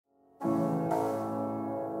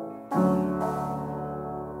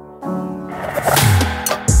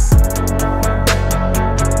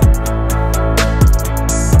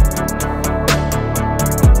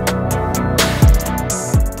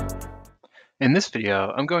In this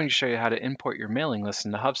video, I'm going to show you how to import your mailing list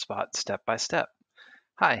into HubSpot step by step.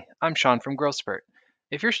 Hi, I'm Sean from GrowthSpurt.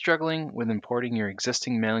 If you're struggling with importing your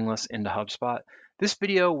existing mailing list into HubSpot, this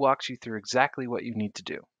video walks you through exactly what you need to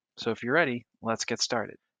do. So if you're ready, let's get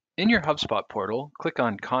started. In your HubSpot portal, click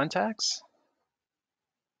on Contacts,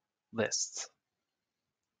 Lists.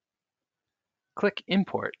 Click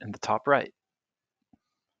Import in the top right.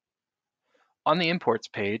 On the Imports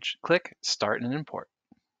page, click Start an Import.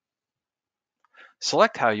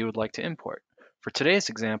 Select how you would like to import. For today's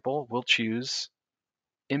example, we'll choose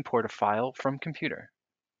Import a file from computer.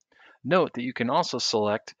 Note that you can also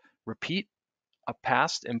select Repeat a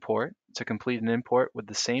past import to complete an import with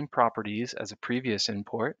the same properties as a previous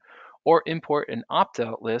import, or import an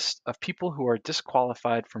opt-out list of people who are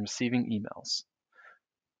disqualified from receiving emails.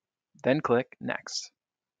 Then click Next.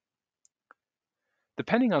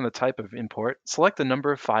 Depending on the type of import, select the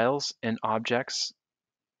number of files and objects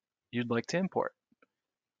you'd like to import.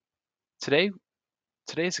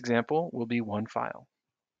 Today's example will be one file.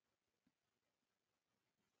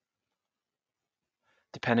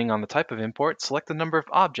 Depending on the type of import, select the number of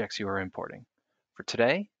objects you are importing. For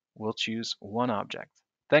today, we'll choose one object.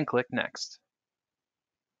 Then click Next.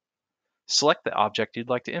 Select the object you'd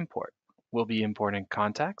like to import. We'll be importing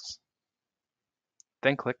contacts.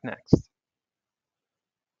 Then click Next.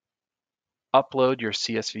 Upload your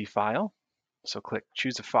CSV file. So click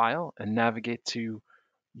Choose a File and navigate to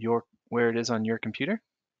where it is on your computer.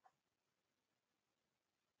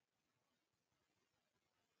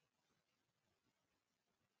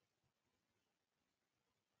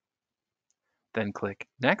 Then click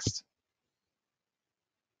Next.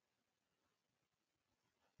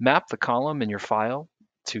 Map the column in your file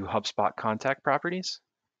to HubSpot contact properties.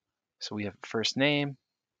 So we have first name,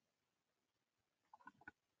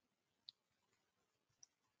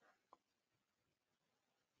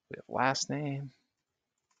 we have last name,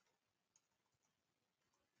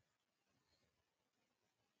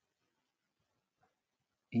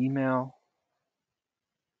 email,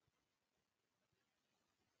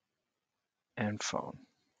 and phone.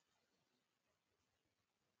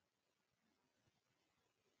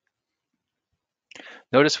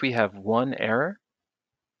 Notice we have one error.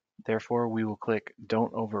 Therefore, we will click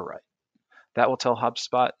Don't Overwrite. That will tell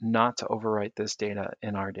HubSpot not to overwrite this data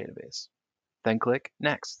in our database. Then click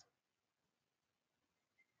Next.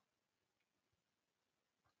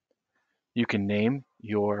 You can name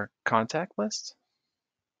your contact list.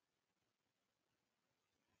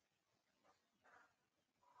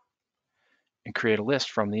 And create a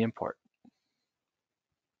list from the import.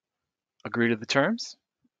 Agree to the terms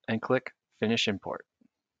and click Finish Import.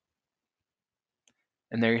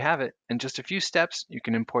 And there you have it. In just a few steps, you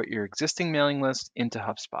can import your existing mailing list into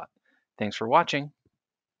HubSpot. Thanks for watching.